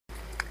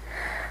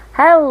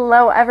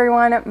Hello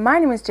everyone, my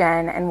name is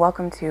Jen and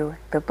welcome to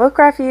the Book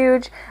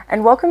Refuge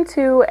and welcome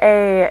to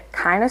a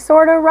kind of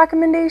sort of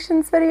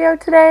recommendations video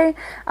today.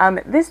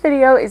 This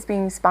video is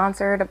being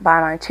sponsored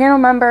by my channel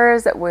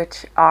members,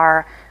 which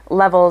are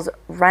levels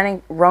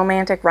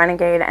Romantic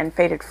Renegade and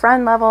Faded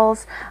Friend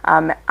levels.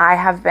 I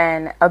have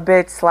been a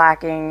bit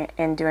slacking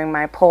in doing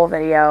my poll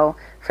video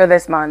for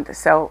this month,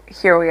 so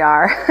here we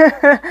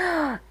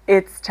are.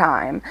 It's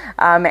time.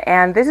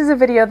 And this is a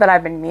video that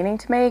I've been meaning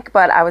to make,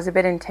 but I was a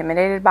bit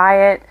intimidated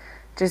by it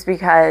just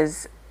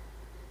because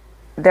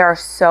there are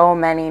so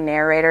many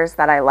narrators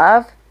that I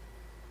love,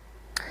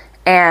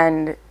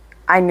 and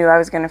I knew I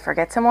was going to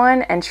forget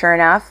someone, and sure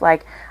enough,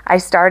 like, I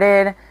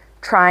started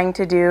trying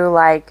to do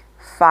like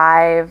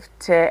 5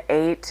 to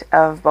 8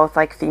 of both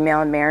like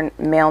female and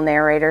male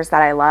narrators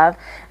that I love,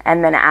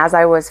 and then as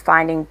I was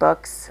finding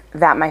books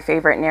that my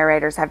favorite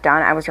narrators have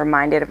done, I was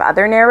reminded of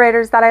other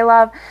narrators that I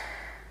love.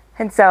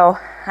 And so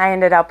I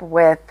ended up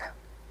with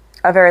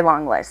a very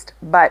long list,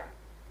 but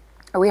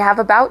we have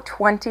about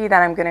 20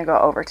 that I'm going to go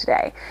over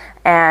today.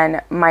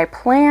 And my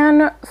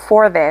plan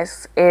for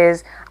this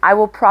is I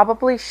will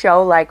probably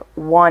show like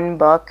one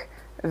book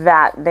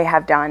that they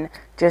have done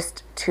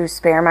just to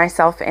spare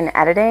myself in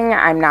editing.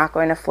 I'm not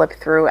going to flip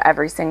through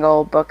every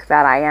single book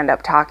that I end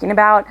up talking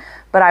about,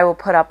 but I will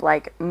put up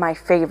like my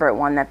favorite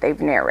one that they've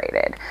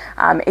narrated.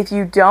 If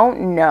you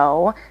don't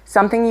know,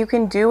 something you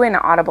can do in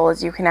Audible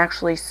is you can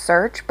actually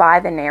search by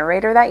the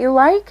narrator that you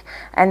like.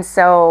 And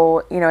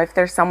so, you know, if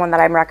there's someone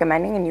that I'm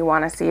recommending and you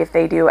want to see if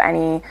they do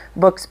any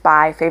books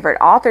by favorite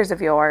authors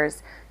of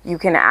yours, you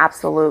can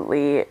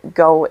absolutely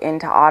go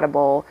into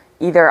Audible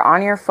either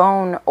on your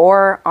phone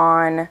or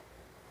on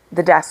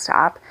the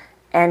desktop,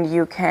 and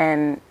you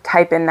can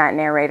type in that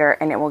narrator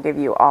and it will give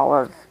you all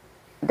of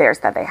theirs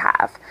that they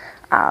have,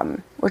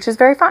 which is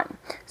very fun.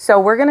 So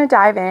we're going to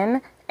dive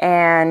in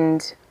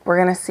and we're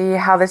going to see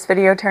how this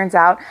video turns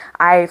out.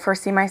 I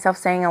foresee myself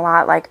saying a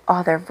lot like,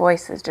 oh, their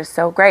voice is just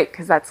so great,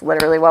 because that's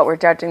literally what we're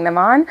judging them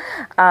on.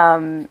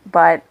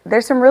 But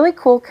there's some really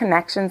cool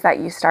connections that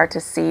you start to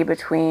see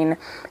between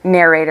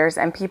narrators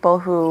and people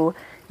who,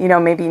 you know,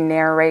 maybe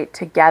narrate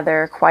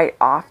together quite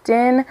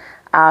often.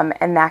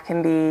 And that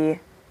can be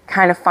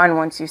kind of fun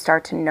once you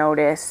start to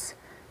notice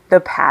the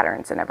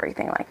patterns and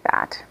everything like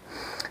that.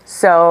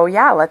 So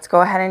yeah, let's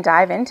go ahead and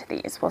dive into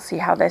these. We'll see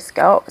how this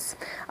goes.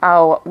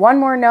 Oh, one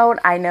more note.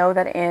 I know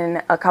that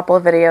in a couple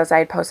of videos I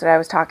had posted, I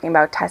was talking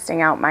about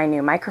testing out my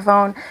new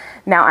microphone.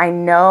 Now I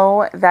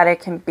know that it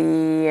can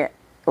be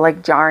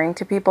like jarring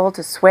to people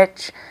to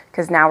switch,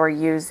 because now we're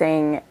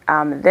using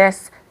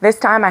this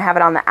time I have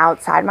it on the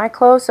outside of my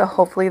clothes, so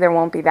hopefully there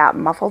won't be that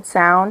muffled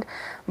sound.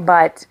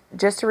 But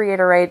just to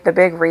reiterate, the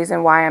big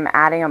reason why I'm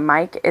adding a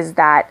mic is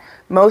that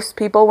most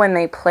people, when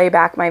they play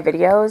back my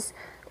videos,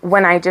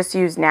 when I just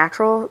use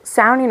natural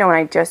sound, you know, when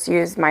I just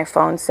use my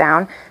phone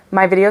sound,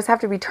 my videos have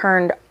to be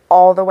turned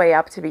all the way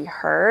up to be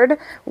heard,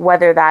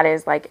 whether that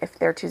is like if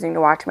they're choosing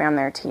to watch me on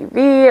their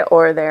TV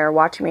or they're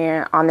watching me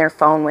on their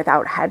phone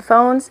without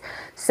headphones.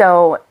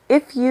 So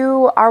if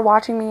you are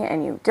watching me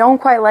and you don't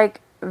quite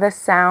like the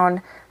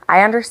sound,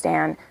 I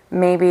understand.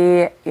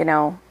 Maybe, you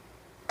know,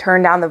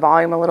 turn down the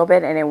volume a little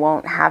bit and it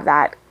won't have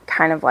that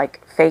kind of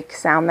like fake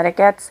sound that it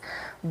gets.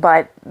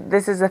 But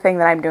this is the thing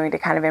that I'm doing to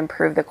kind of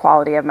improve the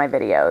quality of my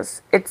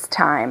videos. It's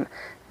time.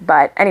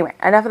 But anyway,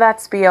 enough of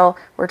that spiel.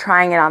 We're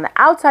trying it on the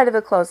outside of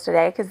the clothes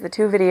today, because the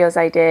 2 videos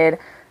I did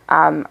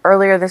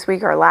earlier this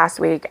week or last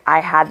week, I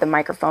had the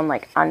microphone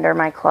like under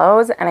my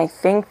clothes, and I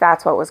think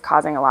that's what was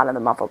causing a lot of the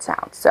muffled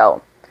sound.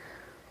 So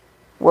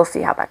we'll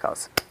see how that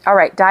goes. All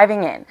right,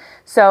 diving in.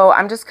 So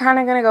I'm just kind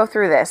of going to go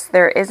through this.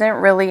 There isn't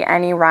really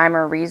any rhyme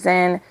or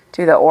reason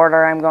to the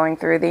order I'm going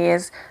through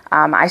these.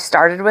 I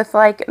started with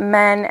like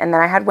men, and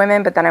then I had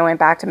women, but then I went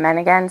back to men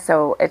again.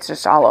 So it's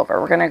just all over.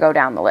 We're going to go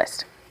down the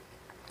list.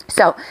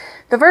 So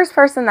the first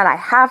person that I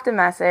have to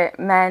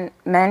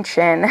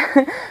mention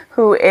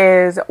who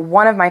is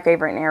one of my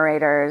favorite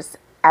narrators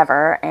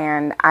ever,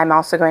 and I'm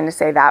also going to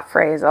say that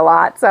phrase a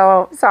lot,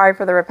 so sorry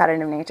for the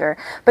repetitive nature,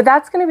 but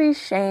that's going to be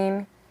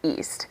Shane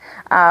East.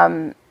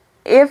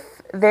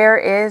 If there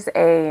is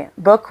a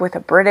book with a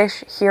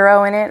British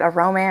hero in it, a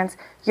romance,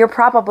 you're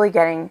probably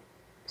getting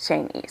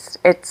Shane East.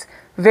 It's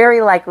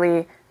very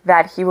likely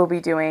that he will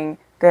be doing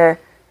the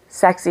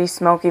sexy,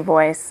 smoky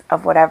voice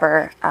of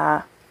whatever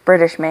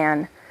British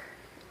man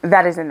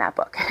that is in that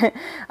book.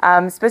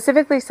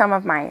 Specifically, some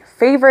of my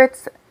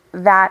favorites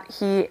that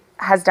he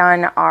has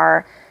done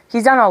are,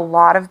 he's done a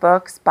lot of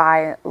books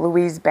by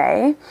Louise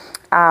Bay.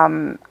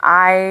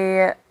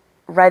 I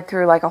read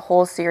through like a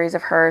whole series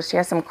of hers. She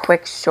has some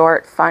quick,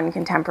 short, fun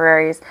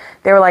contemporaries.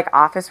 They were like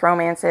office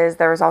romances.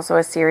 There was also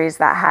a series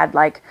that had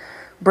like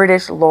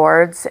British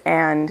lords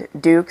and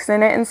dukes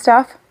in it and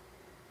stuff,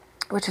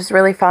 which is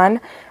really fun.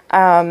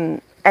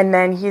 And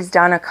then he's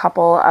done a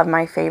couple of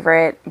my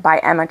favorite by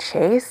Emma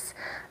Chase,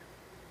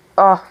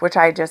 which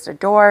I just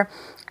adore.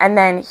 And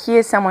then he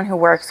is someone who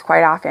works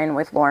quite often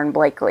with Lauren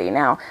Blakely.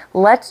 Now,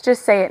 let's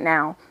just say it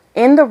now.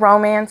 In the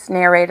romance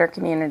narrator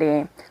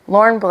community,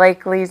 Lauren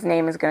Blakely's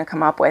name is going to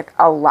come up with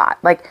a lot.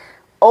 Like,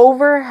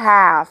 over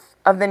half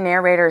of the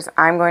narrators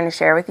I'm going to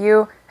share with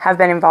you have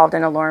been involved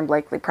in a Lauren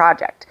Blakely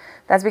project.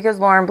 That's because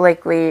Lauren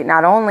Blakely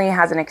not only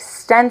has an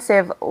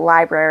extensive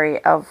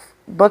library of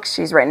books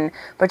she's written,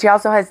 but she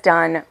also has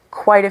done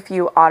quite a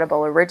few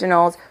Audible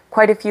originals,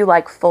 quite a few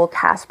like full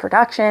cast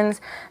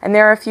productions, and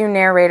there are a few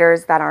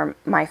narrators that are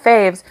my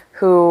faves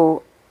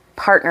who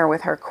partner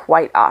with her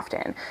quite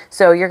often.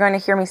 So you're going to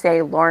hear me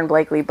say Lauren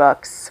Blakely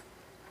books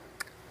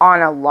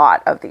on a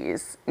lot of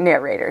these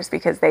narrators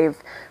because they've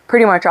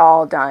pretty much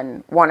all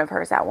done one of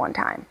hers at one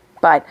time.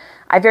 But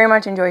I very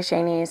much enjoy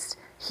Shane East.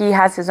 He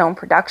has his own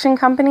production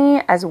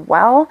company as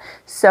well.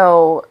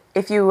 So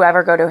if you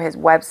ever go to his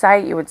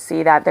website, you would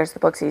see that there's the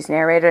books he's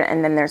narrated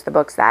and then there's the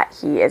books that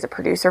he is a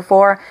producer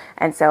for.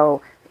 And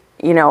so,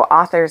 you know,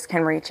 authors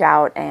can reach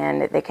out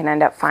and they can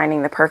end up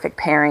finding the perfect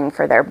pairing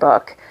for their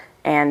book.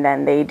 And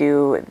then they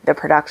do the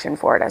production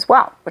for it as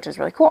well, which is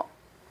really cool.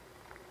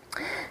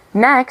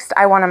 Next,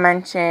 I want to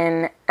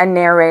mention a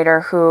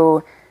narrator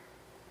who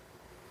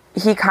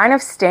he kind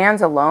of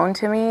stands alone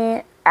to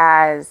me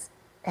as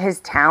his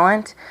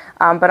talent,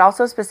 but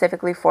also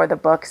specifically for the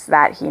books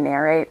that he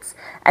narrates.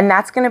 And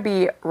that's going to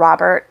be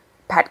Robert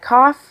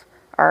Petkoff,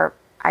 or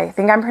I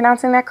think I'm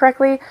pronouncing that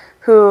correctly,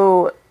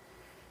 who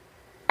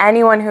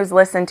anyone who's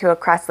listened to a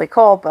Cressley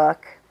Cole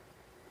book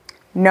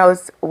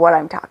knows what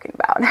I'm talking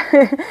about.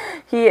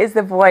 He is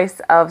the voice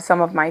of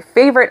some of my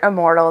favorite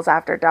immortals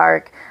after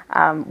dark.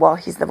 Well,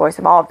 he's the voice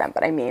of all of them,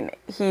 but I mean,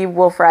 he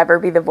will forever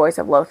be the voice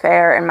of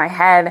Lothair in my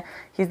head.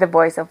 He's the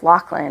voice of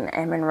Lachlan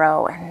and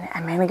Monroe, and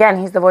I mean, again,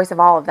 he's the voice of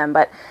all of them,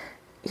 but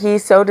he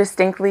so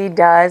distinctly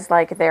does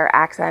like their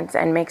accents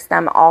and makes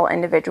them all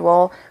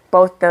individual,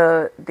 both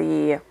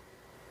the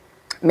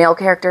male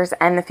characters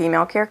and the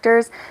female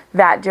characters,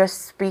 that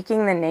just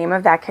speaking the name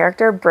of that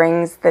character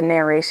brings the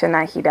narration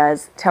that he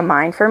does to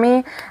mind for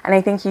me. And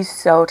I think he's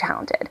so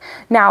talented.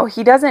 Now,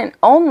 he doesn't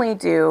only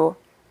do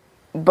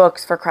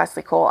books for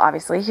Cressley Cole,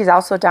 obviously. He's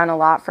also done a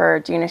lot for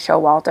Gina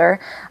Showalter,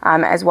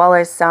 as well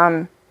as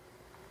some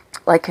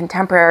like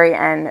contemporary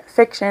and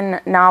fiction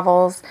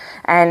novels,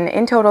 and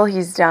in total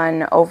he's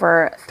done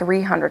over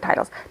 300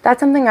 titles. That's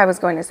something I was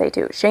going to say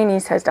too. Shane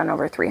East has done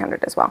over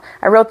 300 as well.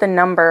 I wrote the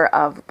number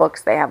of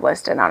books they have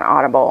listed on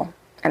Audible,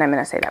 and I'm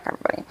going to say that for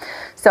everybody.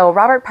 So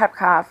Robert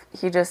Petkoff,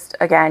 he just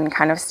again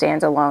kind of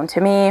stands alone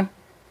to me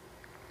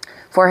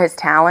for his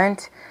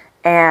talent,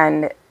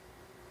 and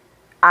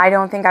I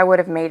don't think I would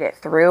have made it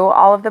through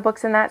all of the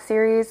books in that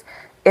series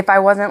if I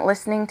wasn't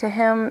listening to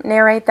him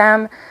narrate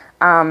them.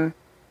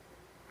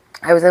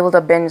 I was able to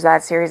binge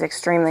that series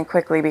extremely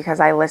quickly because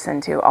I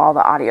listened to all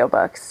the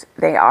audiobooks.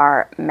 They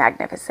are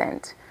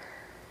magnificent.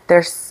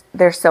 They're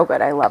so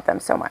good. I love them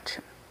so much.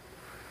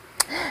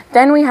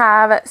 Then we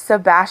have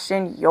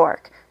Sebastian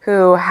York,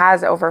 who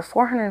has over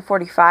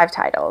 445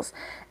 titles.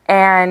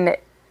 And,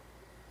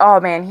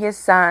 oh man, he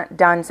has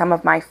done some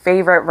of my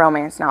favorite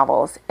romance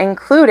novels,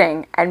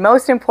 including, and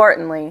most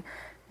importantly,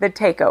 The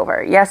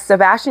Takeover. Yes,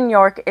 Sebastian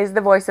York is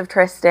the voice of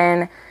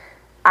Tristan.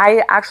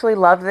 I actually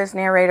loved this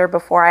narrator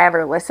before I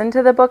ever listened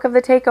to the book of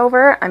The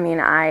Takeover. I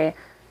mean, I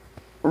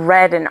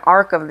read an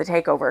arc of The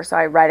Takeover, so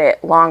I read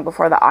it long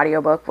before the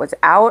audiobook was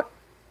out.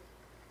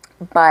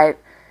 But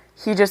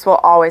he just will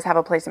always have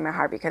a place in my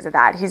heart because of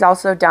that. He's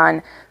also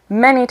done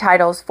many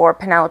titles for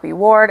Penelope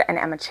Ward and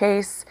Emma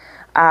Chase.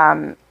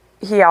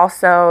 He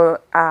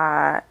also,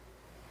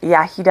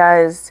 he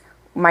does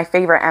my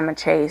favorite Emma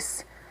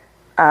Chase.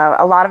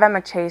 A lot of Emma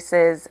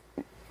Chase's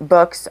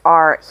books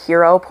are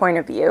hero point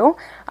of view.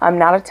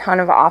 Not a ton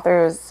of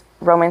authors,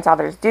 romance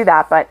authors, do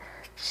that, but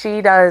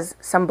she does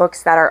some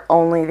books that are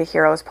only the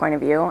hero's point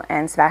of view,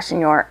 and Sebastian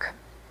York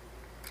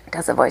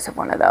does the voice of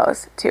one of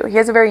those too. He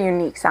has a very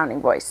unique sounding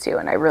voice too,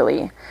 and I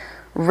really,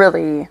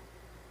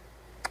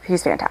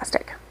 he's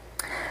fantastic.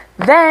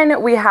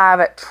 Then we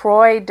have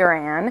Troy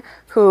Duran,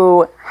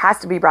 who has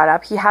to be brought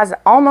up. He has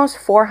almost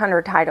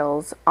 400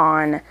 titles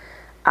on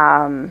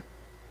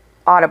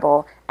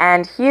Audible,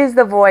 and he is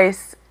the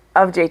voice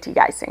of J.T.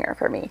 Geisinger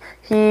for me.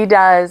 He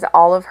does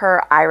all of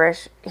her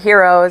Irish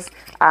heroes.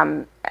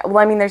 Well,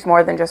 I mean, there's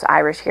more than just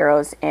Irish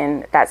heroes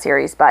in that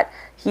series, but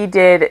he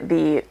did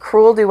the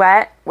Cruel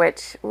Duet,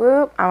 which,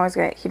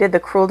 he did the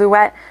Cruel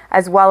Duet,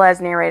 as well as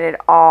narrated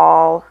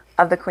all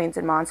of the Queens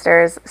and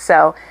Monsters.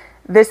 So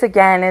this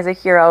again is a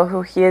hero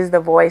who he is the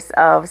voice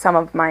of some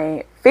of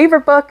my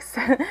favorite books.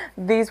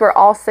 These were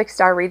all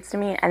 6-star reads to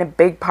me, and a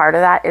big part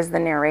of that is the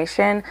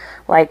narration.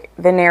 Like,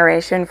 the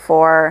narration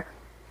for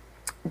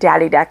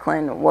Daddy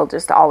Declan will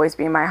just always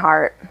be in my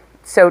heart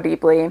so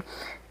deeply.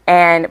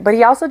 But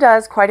he also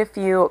does quite a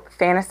few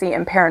fantasy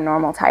and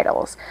paranormal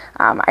titles.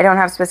 I don't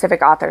have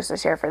specific authors to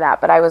share for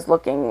that, but I was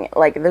looking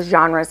like the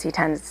genres he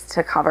tends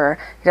to cover.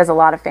 He does a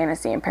lot of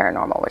fantasy and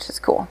paranormal, which is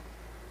cool.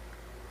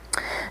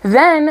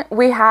 Then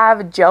we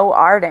have Joe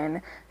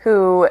Arden,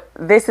 who,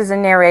 this is a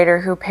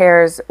narrator who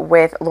pairs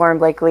with Lauren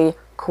Blakely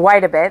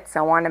quite a bit,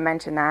 so I wanted to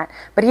mention that.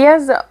 But he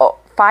has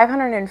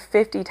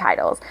 550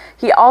 titles.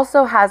 He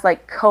also has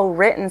like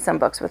co-written some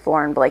books with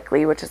Lauren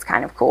Blakely, which is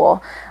kind of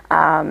cool.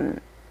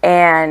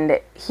 And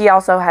he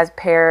also has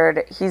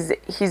paired,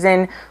 he's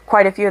in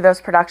quite a few of those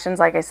productions,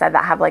 like I said,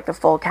 that have like the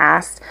full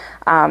cast.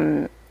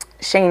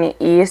 Shane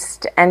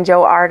East and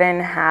Joe Arden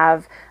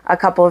have a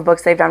couple of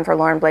books they've done for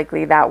Lauren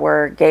Blakely that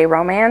were gay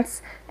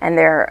romance, and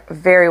they're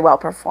very well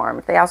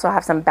performed. They also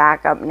have some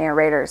backup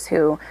narrators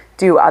who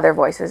do other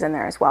voices in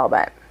there as well,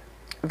 but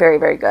very,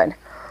 very good.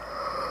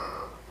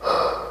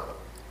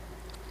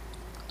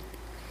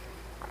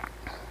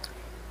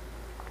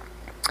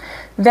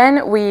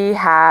 Then we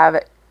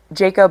have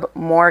Jacob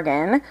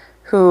Morgan,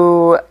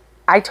 who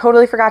I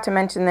totally forgot to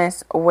mention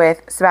this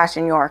with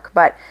Sebastian York,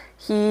 but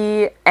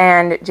he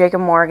and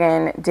Jacob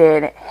Morgan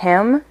did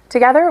Him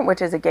together,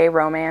 which is a gay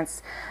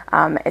romance.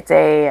 It's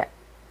a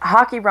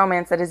hockey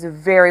romance that is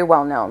very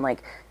well known.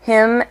 Like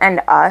Him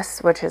and Us,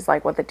 which is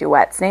like what the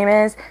duet's name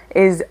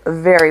is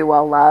very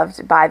well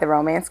loved by the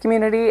romance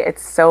community.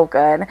 It's so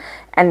good,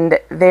 and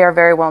they are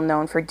very well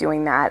known for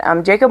doing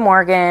that. Jacob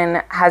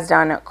Morgan has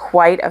done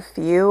quite a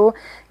few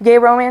gay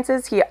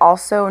romances. He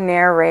also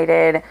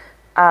narrated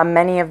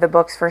many of the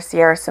books for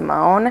Sierra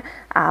Simone,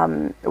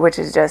 which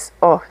is just,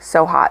 oh,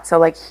 so hot. So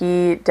like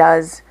he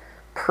does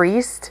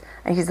Priest,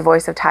 and he's the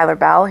voice of Tyler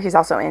Bell. He's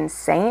also in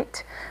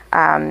Saint,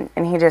 and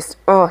he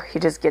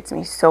just gets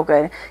me so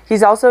good.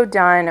 He's also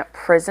done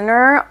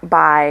Prisoner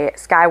by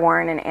Skye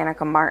Warren and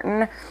Annika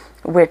Martin,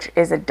 which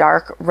is a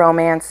dark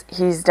romance.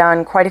 He's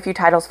done quite a few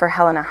titles for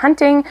Helena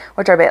Hunting,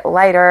 which are a bit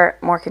lighter,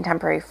 more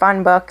contemporary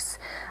fun books.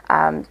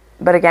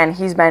 But again,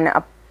 he's been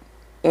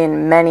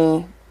in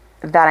many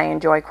that I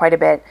enjoy quite a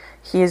bit.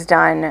 He's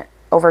done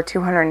over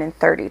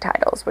 230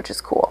 titles, which is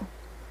cool.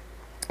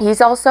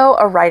 He's also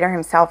a writer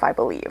himself, I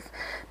believe,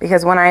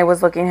 because when I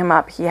was looking him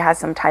up, he has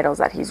some titles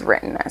that he's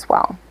written as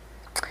well.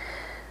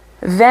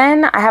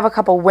 Then I have a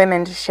couple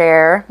women to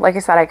share. Like I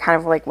said, I kind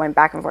of like went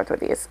back and forth with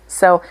these.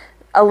 So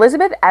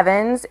Elizabeth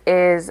Evans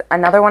is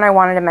another one I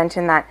wanted to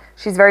mention that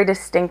she's very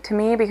distinct to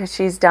me because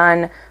she's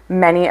done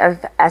many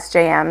of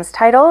SJM's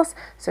titles.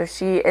 So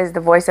she is the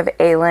voice of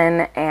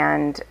Aelin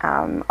and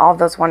all of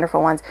those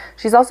wonderful ones.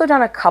 She's also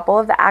done a couple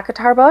of the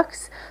ACOTAR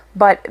books,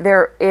 but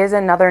there is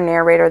another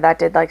narrator that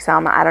did like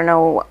some. I don't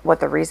know what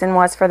the reason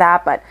was for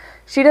that, but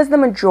she does the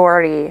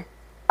majority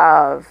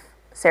of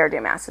Sarah J.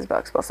 Maas's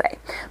books, we'll say.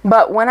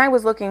 But when I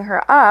was looking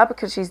her up,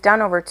 because she's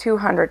done over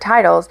 200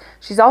 titles,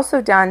 she's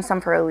also done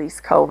some for Elise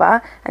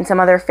Kova and some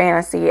other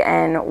fantasy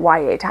and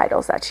YA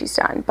titles that she's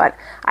done. But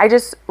I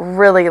just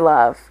really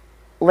love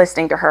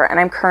listening to her, and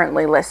I'm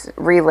currently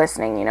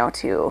re-listening,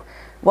 to,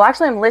 well,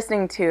 actually I'm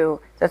listening to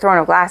the Throne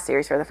of Glass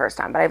series for the first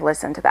time, but I've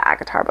listened to the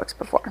ACOTAR books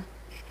before.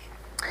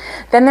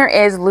 Then there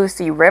is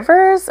Lucy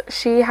Rivers.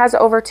 She has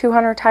over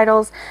 200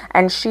 titles,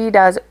 and she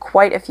does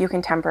quite a few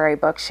contemporary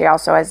books. She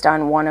also has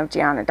done one of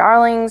Gianna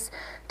Darling's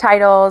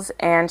titles,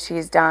 and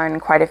she's done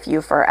quite a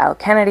few for Elle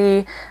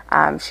Kennedy.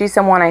 She's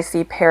someone I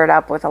see paired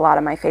up with a lot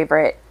of my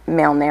favorite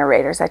male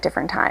narrators at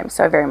different times,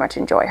 so I very much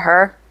enjoy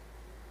her.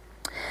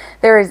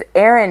 There is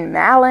Erin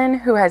Mallon,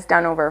 who has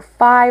done over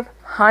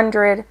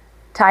 500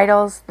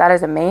 titles. That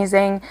is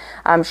amazing.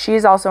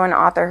 She's also an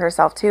author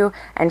herself too,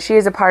 and she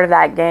is a part of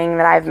that gang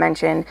that I've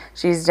mentioned.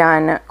 She's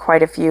done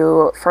quite a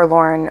few for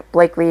Lauren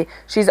Blakely.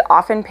 She's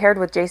often paired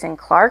with Jason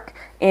Clarke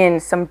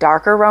in some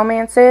darker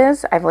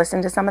romances. I've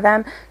listened to some of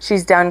them.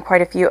 She's done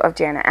quite a few of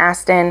Jana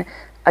Aston.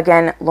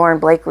 Again, Lauren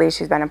Blakely,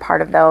 she's been a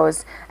part of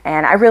those,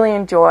 and I really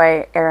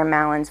enjoy Erin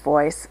Mallon's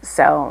voice,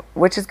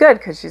 which is good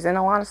because she's in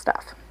a lot of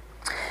stuff.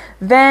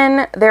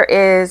 Then there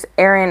is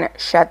Aaron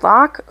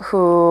Shedlock,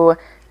 who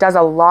does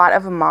a lot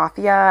of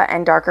mafia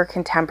and darker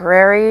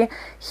contemporary.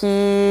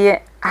 He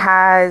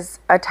has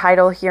a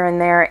title here and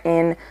there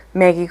in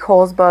Maggie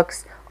Cole's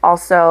books.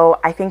 Also,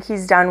 I think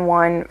he's done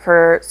one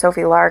for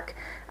Sophie Lark.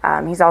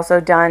 He's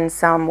also done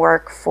some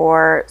work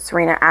for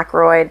Serena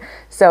Ackroyd.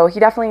 So he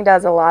definitely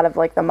does a lot of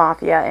like the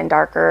mafia and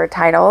darker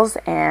titles,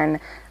 and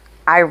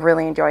I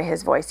really enjoy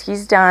his voice.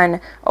 He's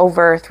done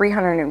over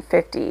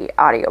 350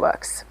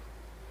 audiobooks.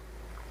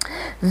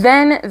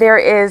 Then there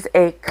is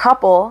a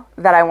couple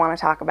that I want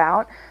to talk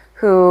about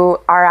who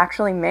are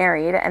actually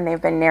married, and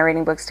they've been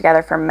narrating books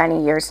together for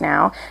many years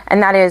now,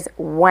 and that is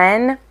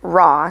Wen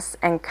Ross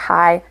and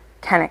Kai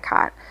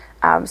Kennicott.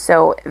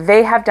 So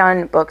they have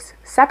done books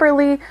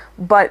separately,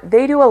 but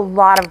they do a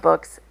lot of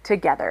books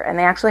together, and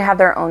they actually have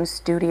their own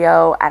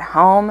studio at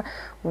home,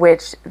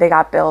 which they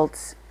got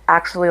built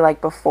actually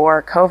like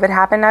before COVID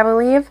happened, I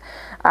believe,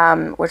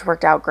 which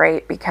worked out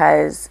great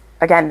because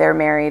again, they're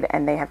married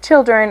and they have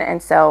children,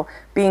 and so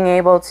being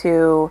able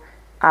to,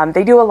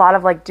 they do a lot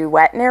of like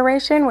duet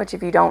narration, which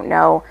if you don't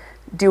know,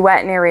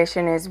 duet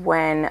narration is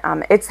when,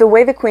 it's the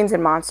way the Queens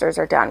and Monsters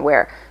are done,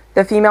 where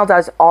the female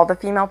does all the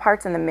female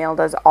parts and the male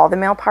does all the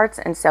male parts,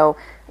 and so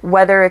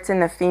whether it's in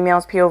the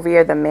female's POV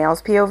or the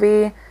male's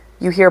POV,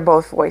 you hear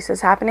both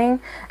voices happening,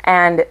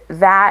 and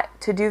that,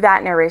 to do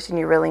that narration,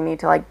 you really need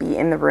to like be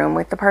in the room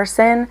with the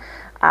person,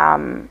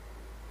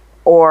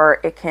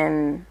 or it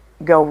can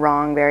go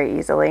wrong very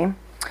easily.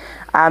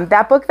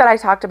 That book that I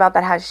talked about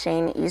that has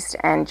Shane East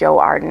and Joe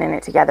Arden in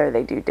it together,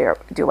 they do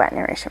duet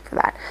narration for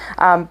that.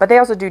 But they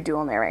also do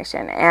dual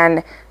narration,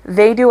 and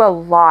they do a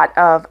lot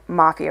of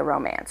mafia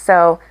romance.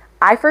 So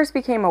I first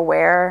became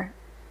aware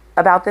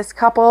about this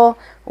couple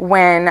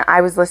when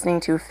I was listening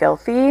to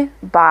Filthy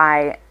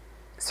by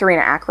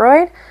Serena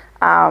Ackroyd.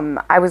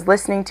 I was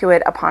listening to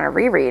it upon a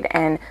reread,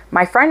 and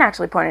my friend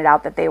actually pointed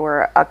out that they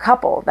were a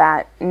couple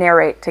that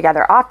narrate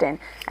together often.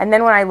 And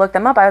then when I looked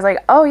them up, I was like,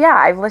 oh yeah,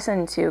 I've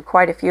listened to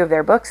quite a few of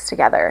their books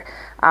together.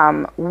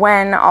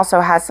 Wen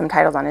also has some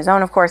titles on his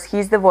own, of course.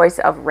 He's the voice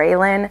of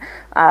Raylan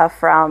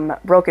from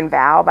Broken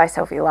Vow by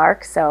Sophie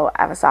Lark, so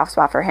I have a soft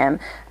spot for him.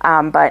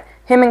 But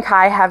him and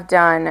Kai have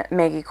done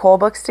Maggie Cole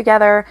books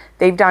together.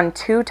 They've done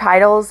 2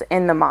 titles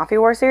in the Mafia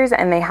War series,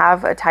 and they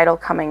have a title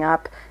coming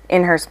up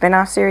in her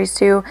spin-off series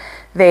too.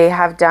 They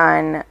have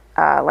done,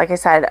 like I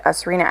said, a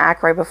Serena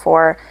Ackroyd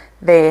before.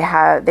 They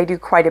do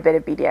quite a bit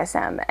of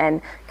BDSM.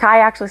 And Kai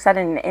actually said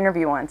in an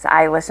interview once,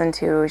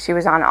 she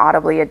was on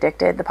Audibly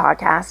Addicted, the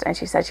podcast, and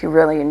she said she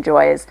really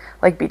enjoys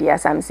like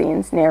BDSM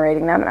scenes,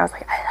 narrating them. And I was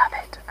like, I love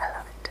it.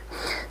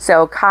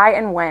 So Kai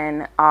and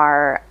Wen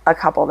are a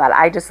couple that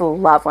I just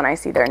love when I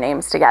see their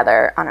names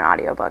together on an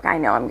audiobook. I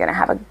know I'm going to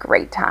have a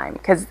great time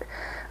because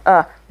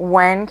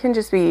Wen can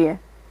just be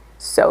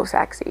so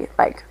sexy,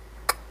 like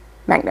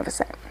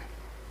magnificent.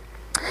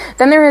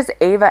 Then there is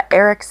Ava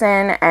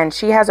Erickson, and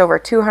she has over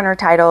 200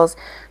 titles.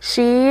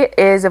 She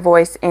is a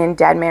voice in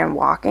Dead Man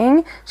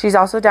Walking. She's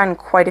also done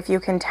quite a few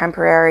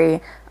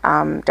contemporary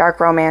dark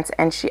romance,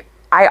 and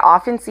I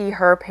often see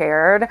her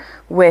paired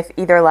with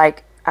either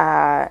like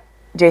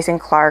Jason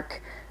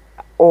Clarke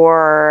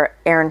or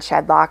Aaron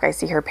Shedlock. I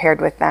see her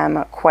paired with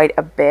them quite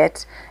a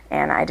bit,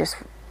 and I just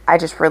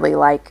really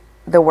like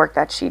the work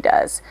that she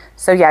does.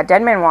 So yeah,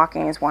 Dead Man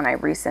Walking is one I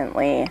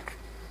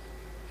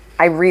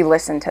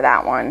re-listened to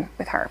that one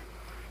with her.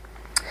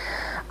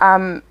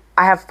 I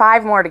have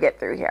 5 more to get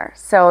through here.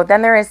 So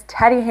then there is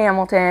Teddy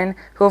Hamilton,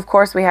 who of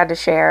course we had to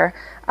share,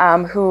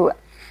 I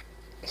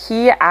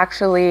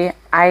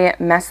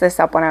messed this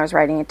up when I was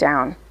writing it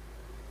down.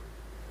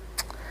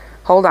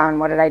 Hold on,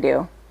 what did I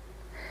do?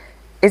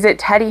 Is it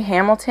Teddy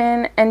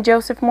Hamilton and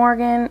Jacob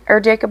Morgan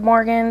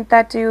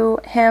that do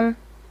him?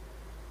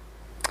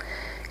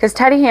 Because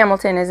Teddy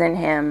Hamilton is in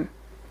him,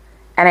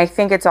 and I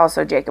think it's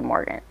also Jacob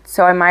Morgan.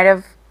 So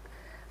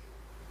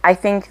I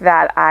think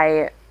that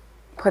I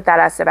put that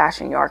as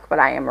Sebastian York, but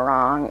I am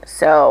wrong.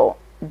 So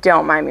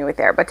don't mind me with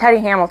there. But Teddy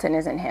Hamilton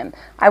is in him.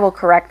 I will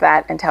correct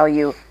that and tell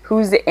you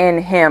who's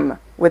in him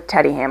with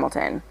Teddy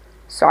Hamilton.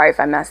 Sorry if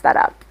I messed that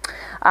up.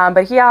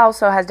 But he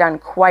also has done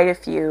quite a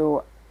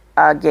few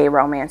gay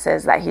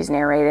romances that he's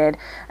narrated,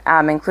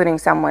 including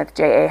some with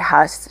J.A.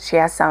 Huss. She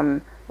has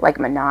some like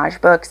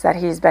Menage books that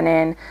he's been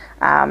in.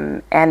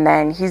 And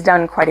then he's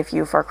done quite a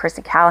few for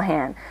Kristen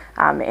Callahan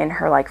in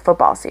her like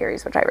football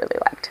series, which I really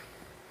liked.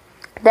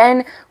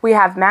 Then we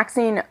have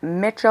Maxine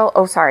Mitchell.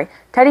 Oh, sorry.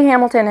 Teddy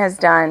Hamilton has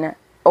done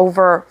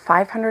over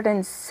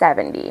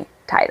 570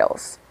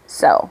 titles.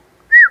 So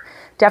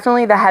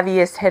definitely the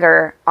heaviest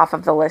hitter off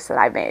of the list that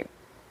I've made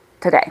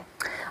today.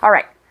 All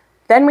right.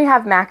 Then we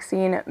have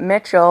Maxine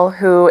Mitchell,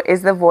 who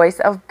is the voice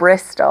of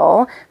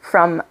Bristol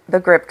from the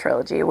Grip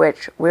trilogy,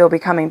 which we'll be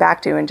coming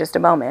back to in just a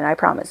moment, I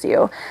promise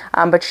you.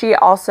 But she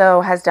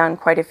also has done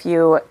quite a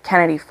few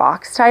Kennedy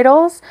Fox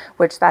titles,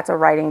 which that's a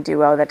writing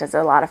duo that does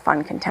a lot of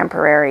fun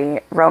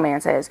contemporary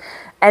romances.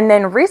 And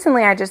then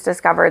recently I just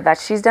discovered that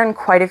she's done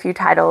quite a few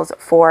titles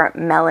for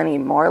Melanie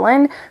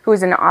Moreland, who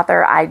is an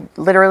author I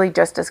literally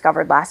just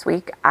discovered last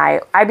week.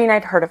 I mean,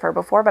 I'd heard of her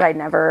before, but I'd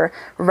never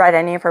read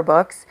any of her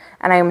books.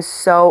 And I am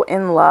so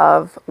in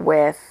love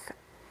with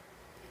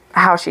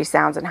how she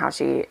sounds and how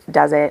she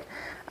does it.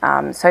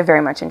 So I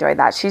very much enjoyed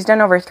that. She's done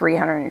over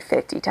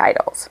 350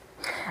 titles.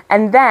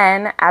 And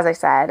then, as I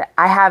said,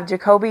 I have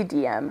Jacoby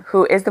Diem,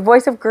 who is the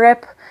voice of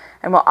Grip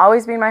and will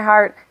always be in my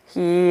heart.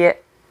 He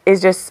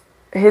is just...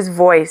 His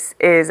voice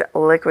is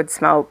liquid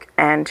smoke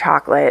and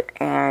chocolate,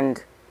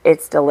 and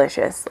it's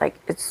delicious. Like,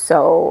 it's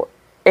so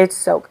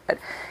good.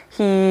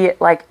 He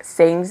like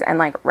sings and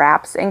like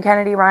raps in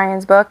Kennedy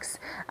Ryan's books.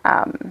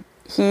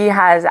 He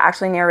has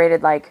actually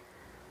narrated like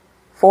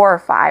 4 or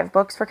 5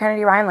 books for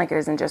Kennedy Ryan. Like, it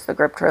isn't just the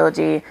Grip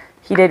trilogy.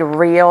 He did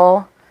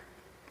Real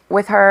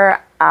with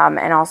her,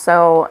 and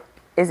also,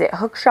 is it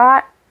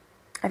Hookshot?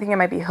 I think it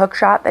might be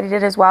Hookshot that he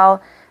did as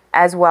well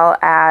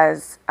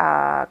as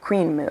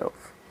Queen Move.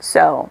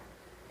 So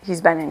he's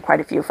been in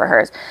quite a few for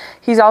hers.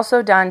 He's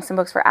also done some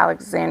books for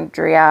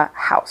Alexandria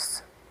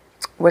House,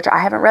 which I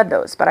haven't read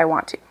those, but I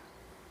want to.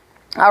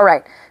 All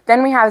right.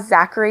 Then we have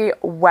Zachary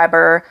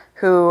Weber,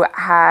 who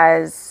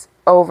has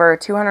over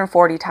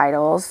 240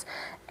 titles,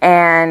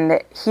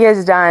 and he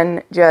has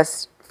done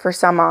just for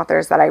some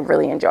authors that I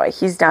really enjoy.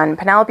 He's done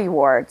Penelope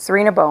Ward,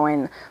 Serena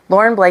Bowen,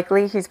 Lauren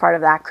Blakely, he's part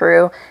of that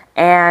crew,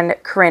 and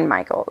Corinne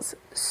Michaels.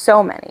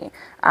 So many.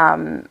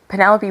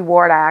 Penelope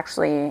Ward, I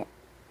actually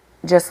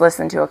just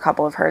listened to a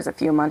couple of hers a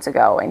few months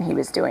ago, and he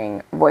was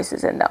doing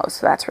voices in those,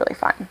 so that's really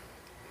fun.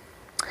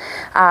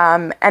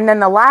 And then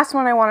the last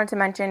one I wanted to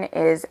mention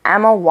is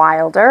Emma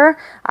Wilder.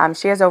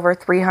 She has over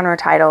 300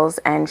 titles,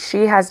 and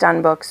she has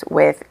done books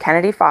with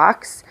Kennedy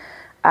Fox,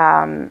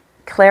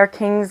 Claire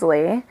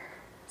Kingsley,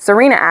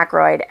 Serena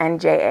Ackroyd,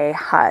 and J.A.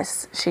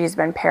 Huss. She's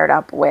been paired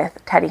up with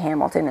Teddy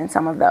Hamilton in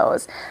some of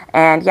those.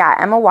 And yeah,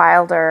 Emma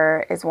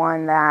Wilder is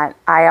one that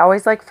I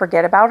always like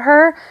forget about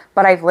her,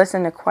 but I've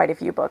listened to quite a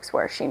few books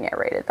where she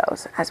narrated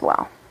those as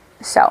well.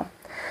 So,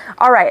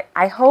 all right,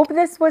 I hope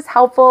this was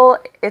helpful.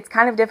 It's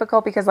kind of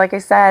difficult because, like I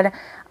said,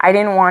 I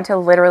didn't want to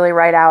literally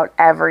write out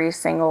every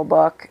single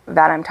book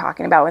that I'm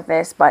talking about with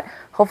this, but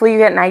hopefully you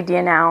get an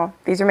idea now.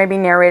 These are maybe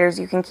narrators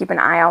you can keep an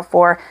eye out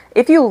for.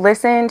 If you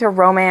listen to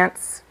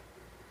romance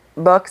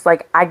books,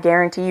 like, I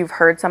guarantee you've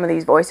heard some of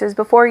these voices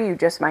before, you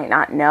just might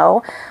not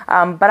know.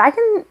 But I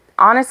can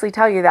honestly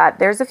tell you that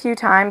there's a few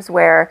times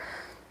where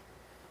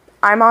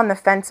I'm on the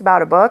fence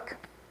about a book,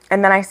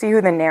 and then I see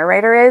who the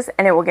narrator is,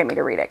 and it will get me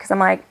to read it. Because I'm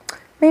like,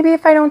 maybe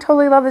if I don't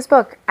totally love this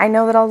book, I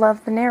know that I'll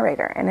love the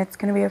narrator, and it's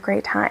going to be a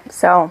great time.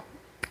 So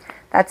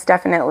that's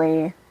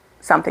definitely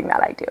something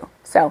that I do.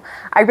 So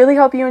I really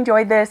hope you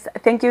enjoyed this.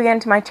 Thank you again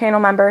to my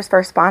channel members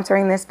for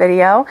sponsoring this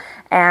video,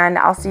 and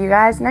I'll see you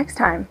guys next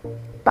time.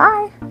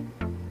 Bye.